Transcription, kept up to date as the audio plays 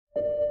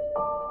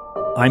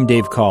I'm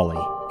Dave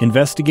Cawley,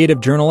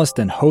 investigative journalist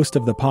and host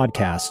of the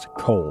podcast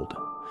Cold.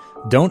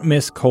 Don't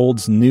miss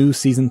Cold's new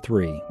Season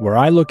 3, where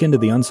I look into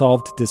the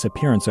unsolved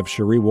disappearance of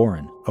Sheree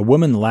Warren, a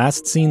woman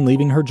last seen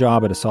leaving her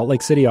job at a Salt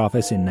Lake City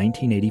office in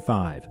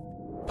 1985.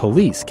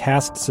 Police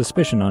cast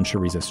suspicion on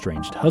Sheree's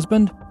estranged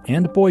husband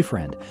and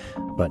boyfriend,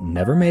 but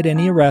never made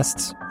any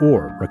arrests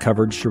or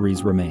recovered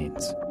Sheree's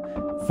remains.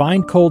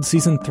 Find Cold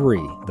Season 3,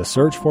 The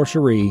Search for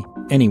Sheree,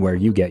 anywhere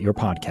you get your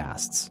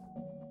podcasts.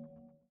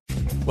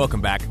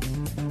 Welcome back.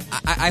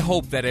 I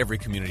hope that every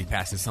community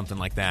passes something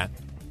like that.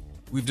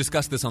 We've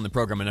discussed this on the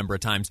program a number of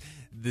times.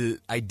 The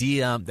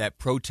idea that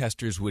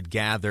protesters would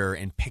gather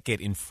and picket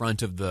in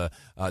front of the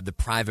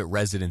private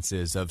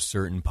residences of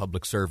certain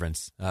public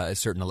servants,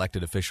 certain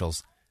elected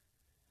officials.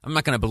 I'm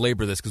not going to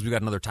belabor this because we've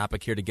got another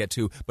topic here to get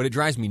to, but it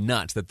drives me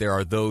nuts that there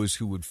are those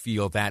who would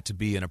feel that to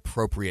be an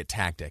appropriate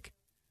tactic.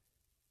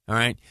 All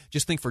right?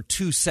 Just think for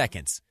 2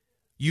 seconds.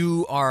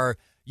 You are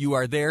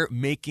there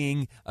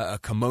making a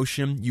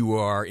commotion. You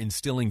are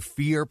instilling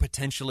fear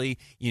potentially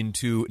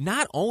into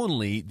not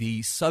only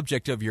the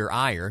subject of your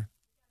ire,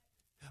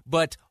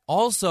 but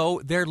also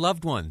their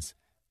loved ones,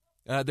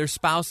 their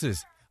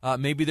spouses,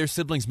 maybe their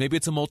siblings. Maybe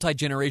it's a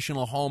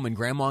multi-generational home and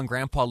grandma and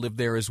grandpa live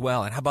there as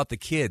well. And how about the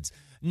kids?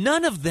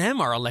 None of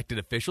them are elected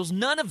officials.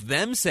 None of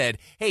them said,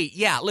 hey,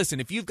 yeah, listen,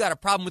 if you've got a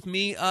problem with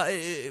me,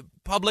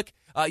 public,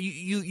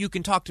 you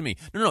can talk to me.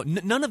 No,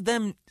 none of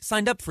them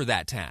signed up for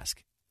that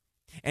task.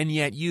 And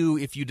yet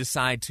if you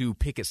decide to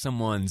picket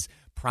someone's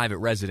private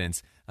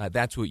residence,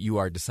 that's what you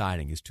are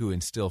deciding, is to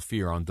instill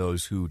fear on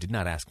those who did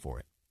not ask for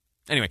it.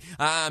 Anyway,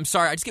 I'm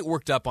sorry, I just get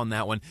worked up on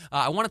that one.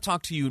 I want to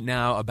talk to you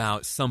now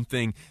about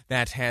something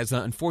that has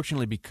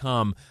unfortunately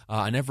become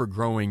an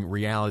ever-growing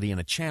reality and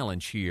a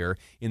challenge here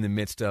in the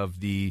midst of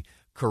the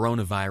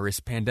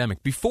coronavirus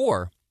pandemic.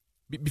 Before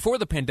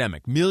the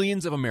pandemic,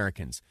 millions of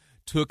Americans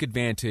took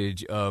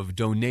advantage of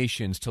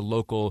donations to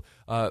local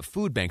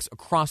food banks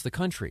across the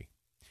country.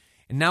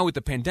 And now with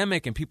the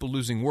pandemic and people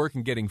losing work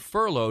and getting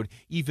furloughed,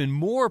 even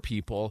more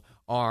people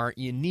are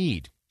in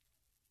need.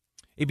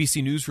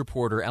 ABC News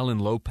reporter Ellen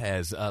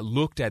Lopez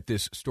looked at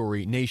this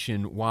story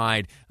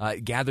nationwide,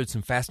 gathered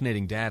some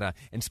fascinating data,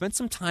 and spent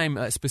some time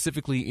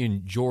specifically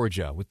in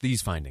Georgia with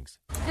these findings.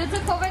 Due to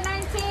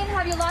COVID-19,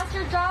 have you lost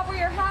your job or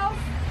your house?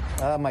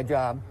 My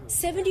job.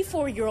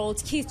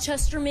 74-year-old Keith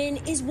Chesterman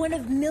is one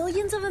of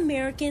millions of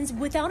Americans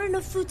without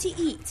enough food to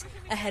eat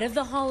ahead of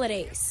the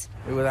holidays.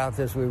 Without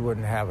this, we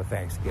wouldn't have a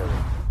Thanksgiving.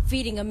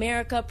 Feeding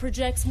America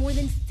projects more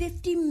than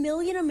 50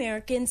 million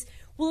Americans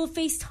will have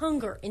faced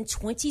hunger in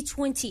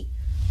 2020,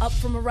 up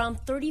from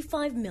around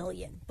 35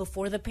 million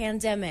before the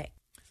pandemic.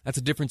 That's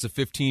a difference of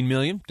 15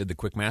 million. Did the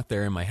quick math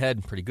there in my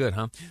head. Pretty good,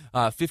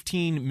 huh?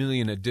 15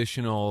 million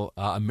additional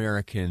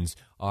Americans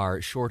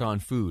are short on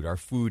food, are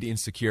food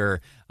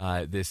insecure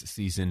this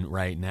season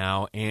right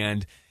now.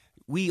 And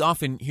we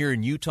often here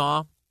in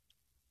Utah,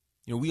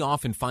 we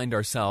often find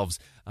ourselves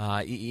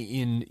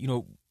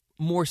in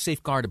more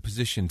safeguarded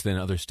positions than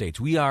other states.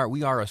 We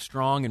are a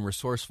strong and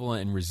resourceful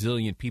and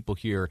resilient people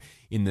here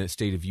in the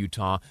state of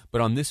Utah.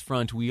 But on this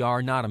front, we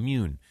are not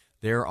immune.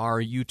 There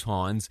are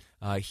Utahns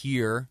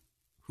here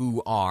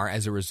who are,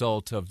 as a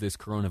result of this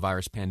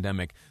coronavirus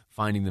pandemic,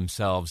 finding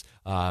themselves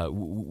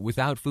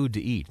without food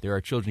to eat. There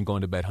are children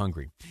going to bed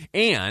hungry.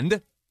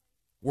 And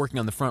working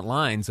on the front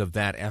lines of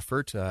that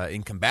effort,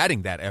 in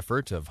combating that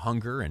effort of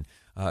hunger and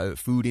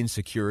food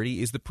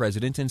insecurity, is the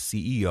president and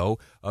CEO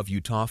of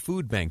Utah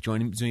Food Bank.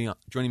 Joining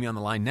me on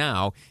the line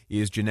now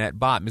is Jeanette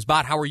Bott. Ms.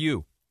 Bott, how are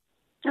you?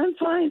 I'm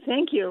fine,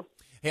 thank you.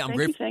 Hey, I'm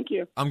grateful. Thank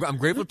you. I'm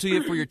grateful to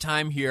you for your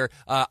time here.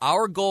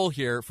 Our goal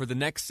here for the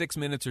next 6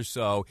 minutes or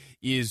so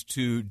is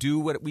to do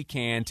what we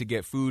can to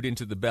get food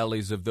into the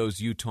bellies of those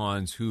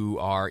Utahns who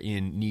are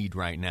in need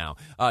right now.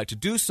 To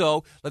do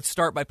so, let's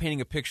start by painting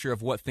a picture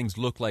of what things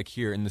look like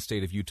here in the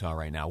state of Utah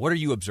right now. What are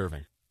you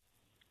observing?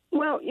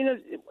 Well,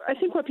 I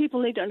think what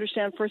people need to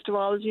understand, first of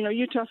all, is,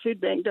 Utah Food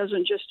Bank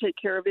doesn't just take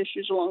care of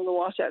issues along the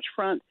Wasatch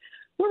Front.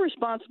 We're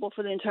responsible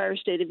for the entire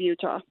state of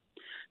Utah.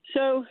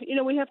 So,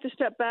 we have to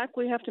step back.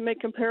 We have to make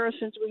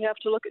comparisons. We have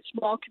to look at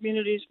small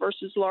communities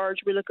versus large.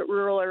 We look at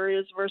rural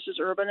areas versus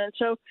urban. And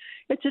so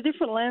it's a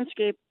different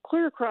landscape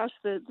clear across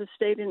the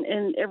state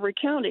in every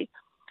county.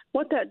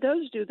 What that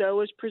does do,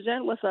 though, is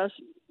present with us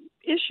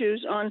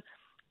issues on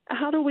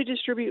how do we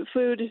distribute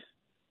food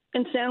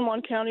in San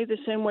Juan County the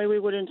same way we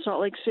would in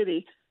Salt Lake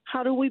City?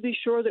 How do we be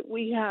sure that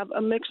we have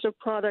a mix of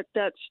product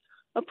that's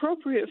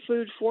appropriate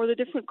food for the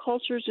different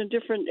cultures and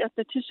different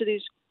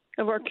ethnicities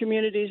of our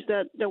communities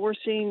that we're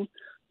seeing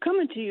come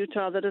into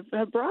Utah that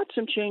have brought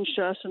some change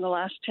to us in the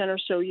last 10 or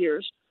so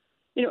years?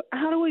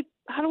 How do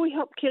we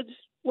help kids,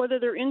 whether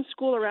they're in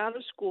school or out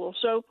of school?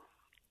 So,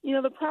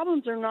 the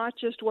problems are not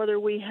just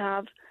whether we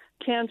have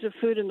cans of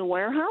food in the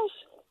warehouse.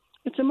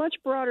 It's a much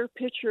broader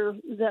picture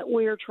that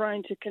we are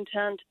trying to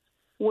contend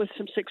with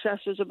some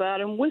successes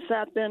about. And with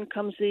that then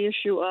comes the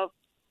issue of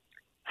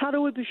how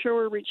do we be sure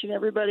we're reaching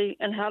everybody,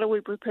 and how do we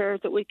prepare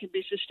that we can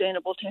be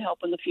sustainable to help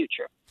in the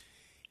future?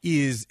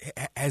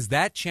 Has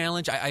that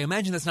challenge, I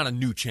imagine that's not a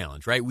new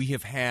challenge, right? We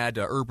have had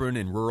urban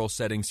and rural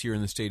settings here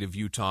in the state of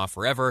Utah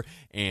forever,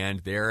 and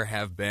there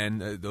have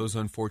been those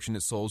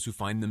unfortunate souls who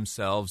find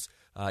themselves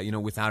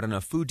without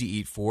enough food to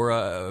eat for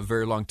a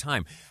very long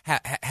time.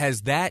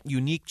 Has that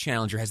unique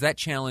challenge, or has that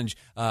challenge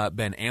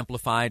been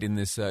amplified in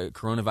this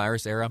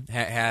coronavirus era?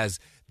 Has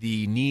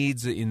the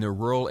needs in the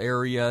rural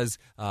areas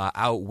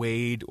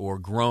outweighed or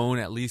grown,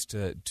 at least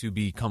to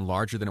become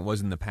larger than it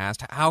was in the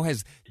past? How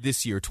has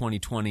this year,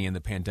 2020, and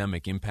the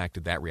pandemic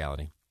impacted that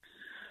reality?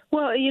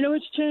 Well,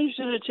 it's changed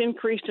and it's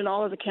increased in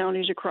all of the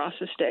counties across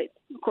the state.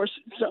 Of course,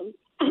 some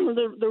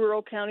the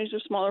rural counties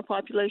with smaller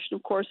population,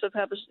 of course, have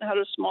had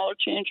a smaller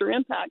change or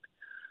impact.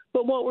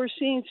 But what we're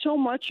seeing so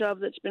much of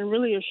that's been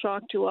really a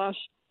shock to us,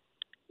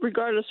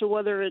 regardless of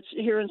whether it's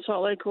here in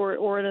Salt Lake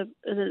or in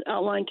an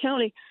outlying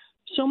county,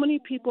 so many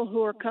people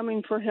who are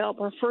coming for help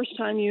are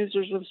first-time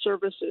users of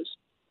services.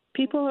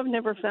 People have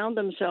never found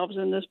themselves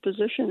in this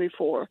position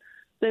before.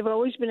 They've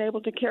always been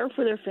able to care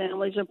for their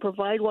families and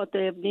provide what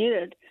they have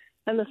needed.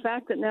 And the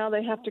fact that now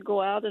they have to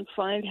go out and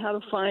find how to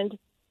find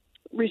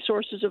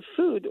resources of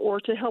food or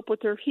to help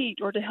with their heat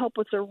or to help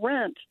with their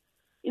rent,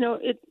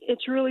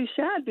 it's really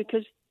sad,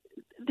 because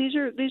these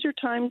are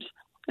times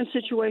and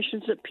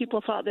situations that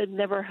people thought they'd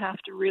never have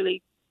to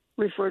really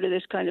refer to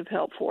this kind of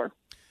help for.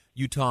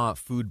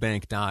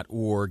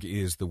 UtahFoodBank.org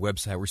is the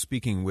website. We're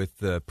speaking with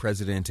the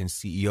president and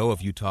CEO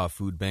of Utah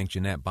Food Bank,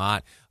 Jeanette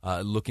Bott,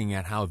 looking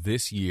at how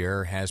this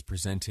year has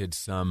presented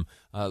some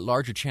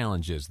larger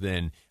challenges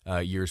than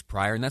years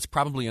prior, and that's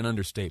probably an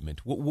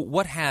understatement.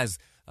 What has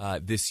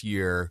this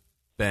year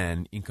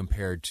been in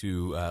compared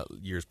to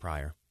years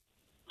prior?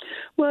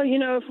 Well,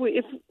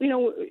 if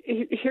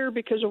here,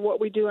 because of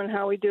what we do and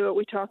how we do it,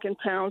 we talk in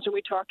pounds and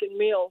we talk in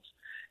meals.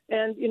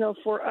 And,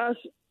 for us,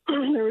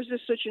 there was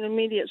just such an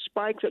immediate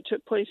spike that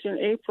took place in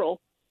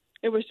April.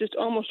 It was just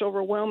almost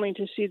overwhelming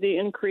to see the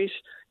increase.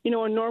 A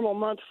normal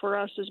month for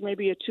us is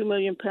maybe a 2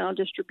 million pound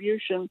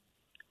distribution.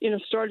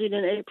 Starting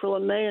in April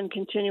and May and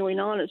continuing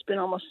on, it's been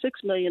almost 6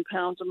 million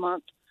pounds a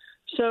month.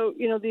 So,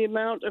 the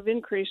amount of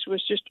increase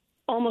was just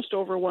almost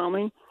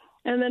overwhelming.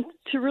 And then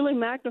to really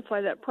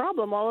magnify that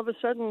problem, all of a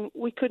sudden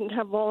we couldn't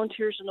have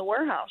volunteers in the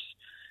warehouse.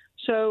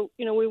 So,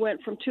 we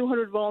went from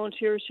 200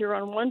 volunteers here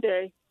on one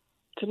day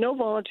to no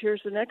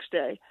volunteers the next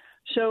day.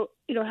 So,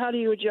 how do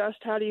you adjust?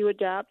 How do you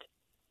adapt?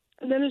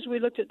 And then as we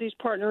looked at these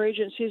partner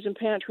agencies and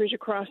pantries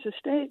across the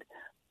state,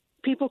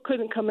 people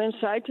couldn't come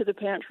inside to the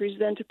pantries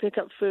then to pick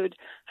up food.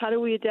 How do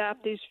we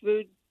adapt these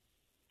food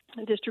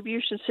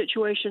distribution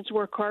situations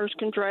where cars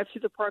can drive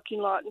through the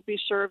parking lot and be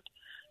served,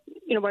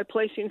 by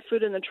placing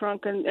food in the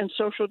trunk and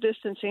social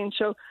distancing?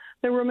 So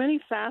there were many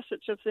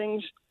facets of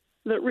things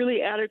that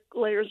really added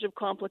layers of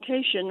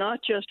complication, not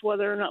just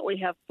whether or not we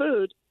have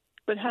food,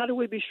 but how do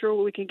we be sure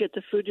we can get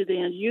the food to the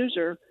end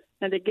user?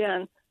 And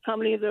again, how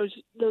many of those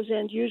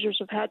end users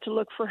have had to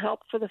look for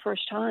help for the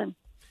first time?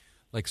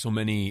 Like so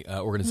many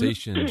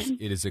organizations,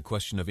 it is a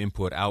question of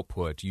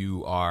input-output.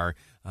 You are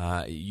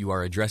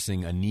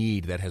addressing a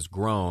need that has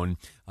grown.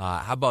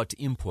 How about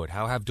input?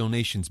 How have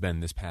donations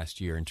been this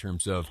past year in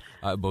terms of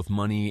both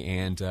money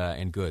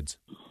and goods?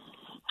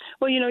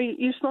 Well,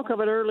 you spoke of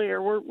it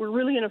earlier. We're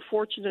really in a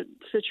fortunate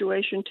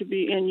situation to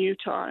be in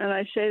Utah, and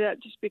I say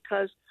that just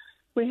because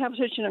we have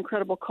such an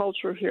incredible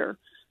culture here.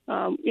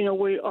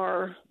 We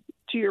are,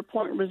 to your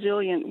point,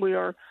 resilient. We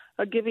are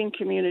a giving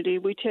community.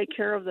 We take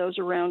care of those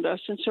around us.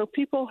 And so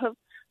people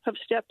have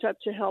stepped up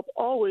to help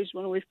always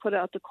when we've put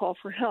out the call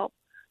for help.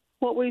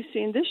 What we've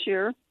seen this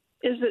year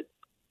is that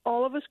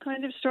all of us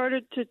kind of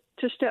started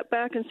to step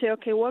back and say,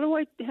 okay, what do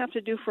I have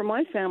to do for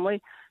my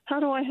family? How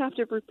do I have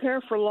to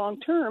prepare for long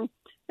term?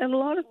 And a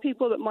lot of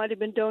people that might have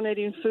been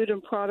donating food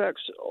and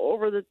products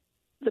over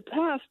the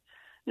past,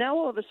 now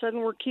all of a sudden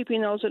we're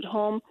keeping those at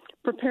home,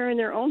 preparing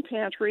their own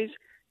pantries,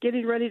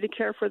 getting ready to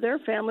care for their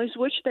families,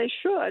 which they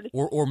should.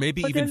 Or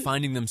maybe even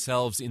finding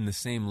themselves in the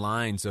same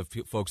lines of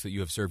folks that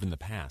you have served in the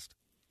past.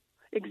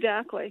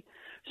 Exactly.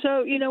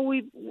 So,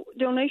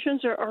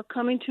 donations are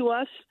coming to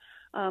us.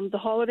 The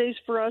holidays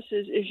for us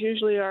is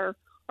usually our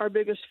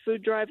biggest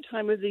food drive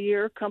time of the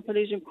year.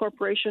 Companies and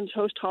corporations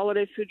host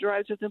holiday food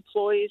drives with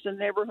employees, and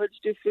neighborhoods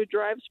do food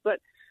drives. But,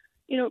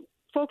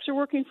 folks are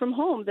working from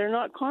home. They're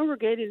not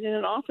congregated in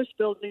an office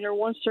building or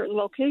one certain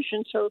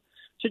location. So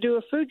to do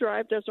a food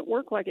drive doesn't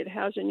work like it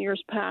has in years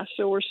past.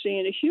 So we're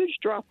seeing a huge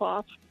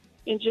drop-off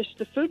in just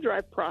the food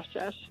drive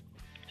process.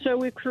 So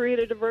we've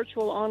created a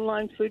virtual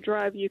online food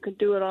drive. You can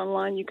do it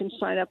online. You can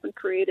sign up and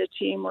create a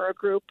team or a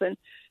group,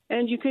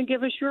 and you can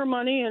give us your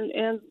money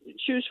and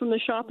choose from the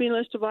shopping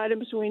list of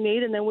items we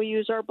need, and then we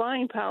use our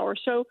buying power.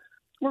 So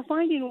we're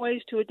finding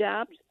ways to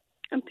adapt,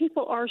 and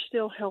people are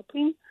still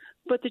helping.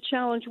 But the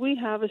challenge we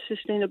have is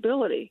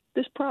sustainability.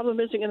 This problem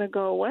isn't going to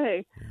go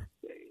away,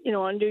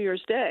 on New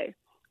Year's Day.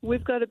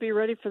 We've got to be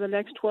ready for the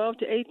next 12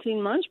 to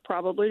 18 months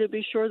probably to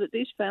be sure that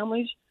these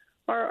families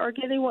are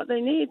getting what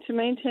they need to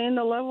maintain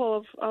the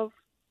level of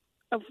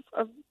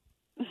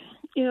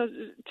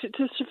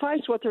to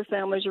suffice what their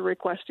families are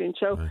requesting.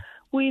 So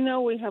we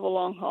know we have a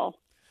long haul.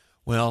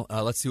 Well,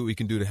 let's see what we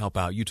can do to help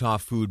out.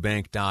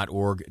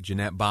 UtahFoodBank.org.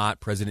 Jeanette Bott,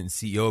 President and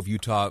CEO of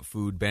Utah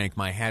Food Bank.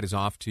 My hat is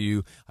off to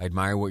you. I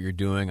admire what you're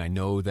doing. I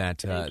know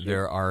that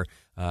there are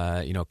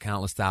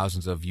countless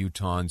thousands of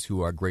Utahns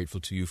who are grateful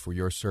to you for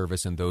your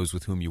service and those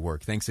with whom you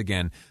work. Thanks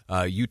again.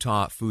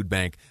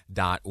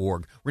 UtahFoodBank.org.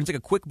 We're going to take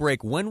a quick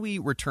break. When we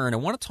return, I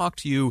want to talk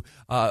to you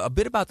a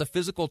bit about the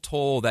physical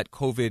toll that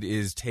COVID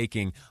is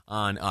taking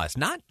on us.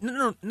 Not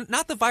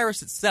the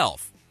virus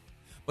itself,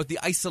 but the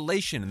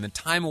isolation and the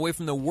time away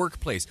from the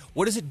workplace.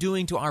 What is it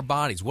doing to our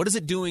bodies? What is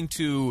it doing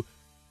to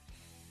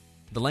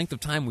the length of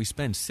time we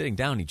spend sitting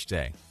down each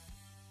day?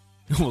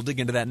 We'll dig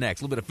into that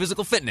next. A little bit of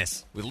physical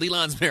fitness with Lee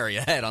Lonsberry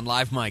ahead on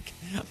Live Mike.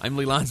 I'm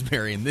Lee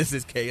Lonsberry, and this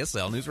is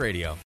KSL News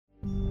Radio.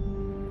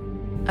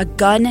 A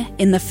gun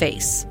in the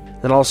face.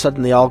 Then all of a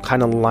sudden, they all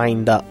kind of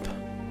lined up.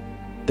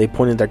 They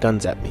pointed their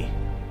guns at me.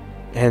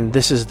 And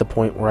this is the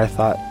point where I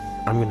thought,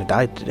 I'm going to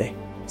die today.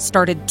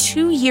 Started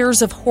 2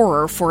 years of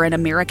horror for an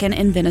American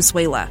in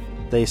Venezuela.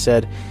 They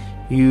said,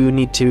 you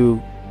need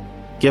to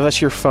give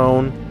us your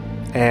phone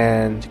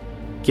and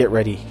get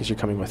ready because you're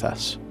coming with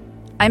us.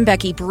 I'm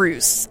Becky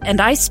Bruce, and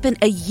I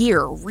spent a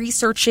year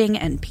researching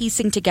and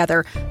piecing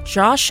together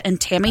Josh and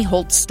Tammy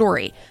Holt's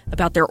story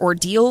about their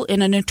ordeal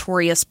in a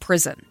notorious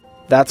prison.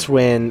 That's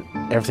when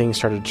everything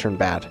started to turn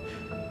bad.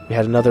 We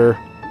had another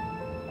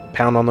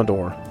pound on the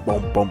door.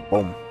 Boom, boom,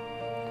 boom.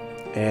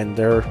 And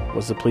there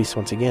was the police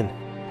once again.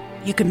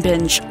 You can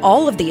binge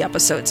all of the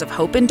episodes of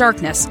Hope in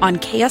Darkness on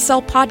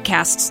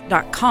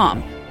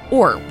KSLPodcasts.com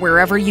or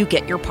wherever you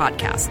get your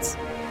podcasts.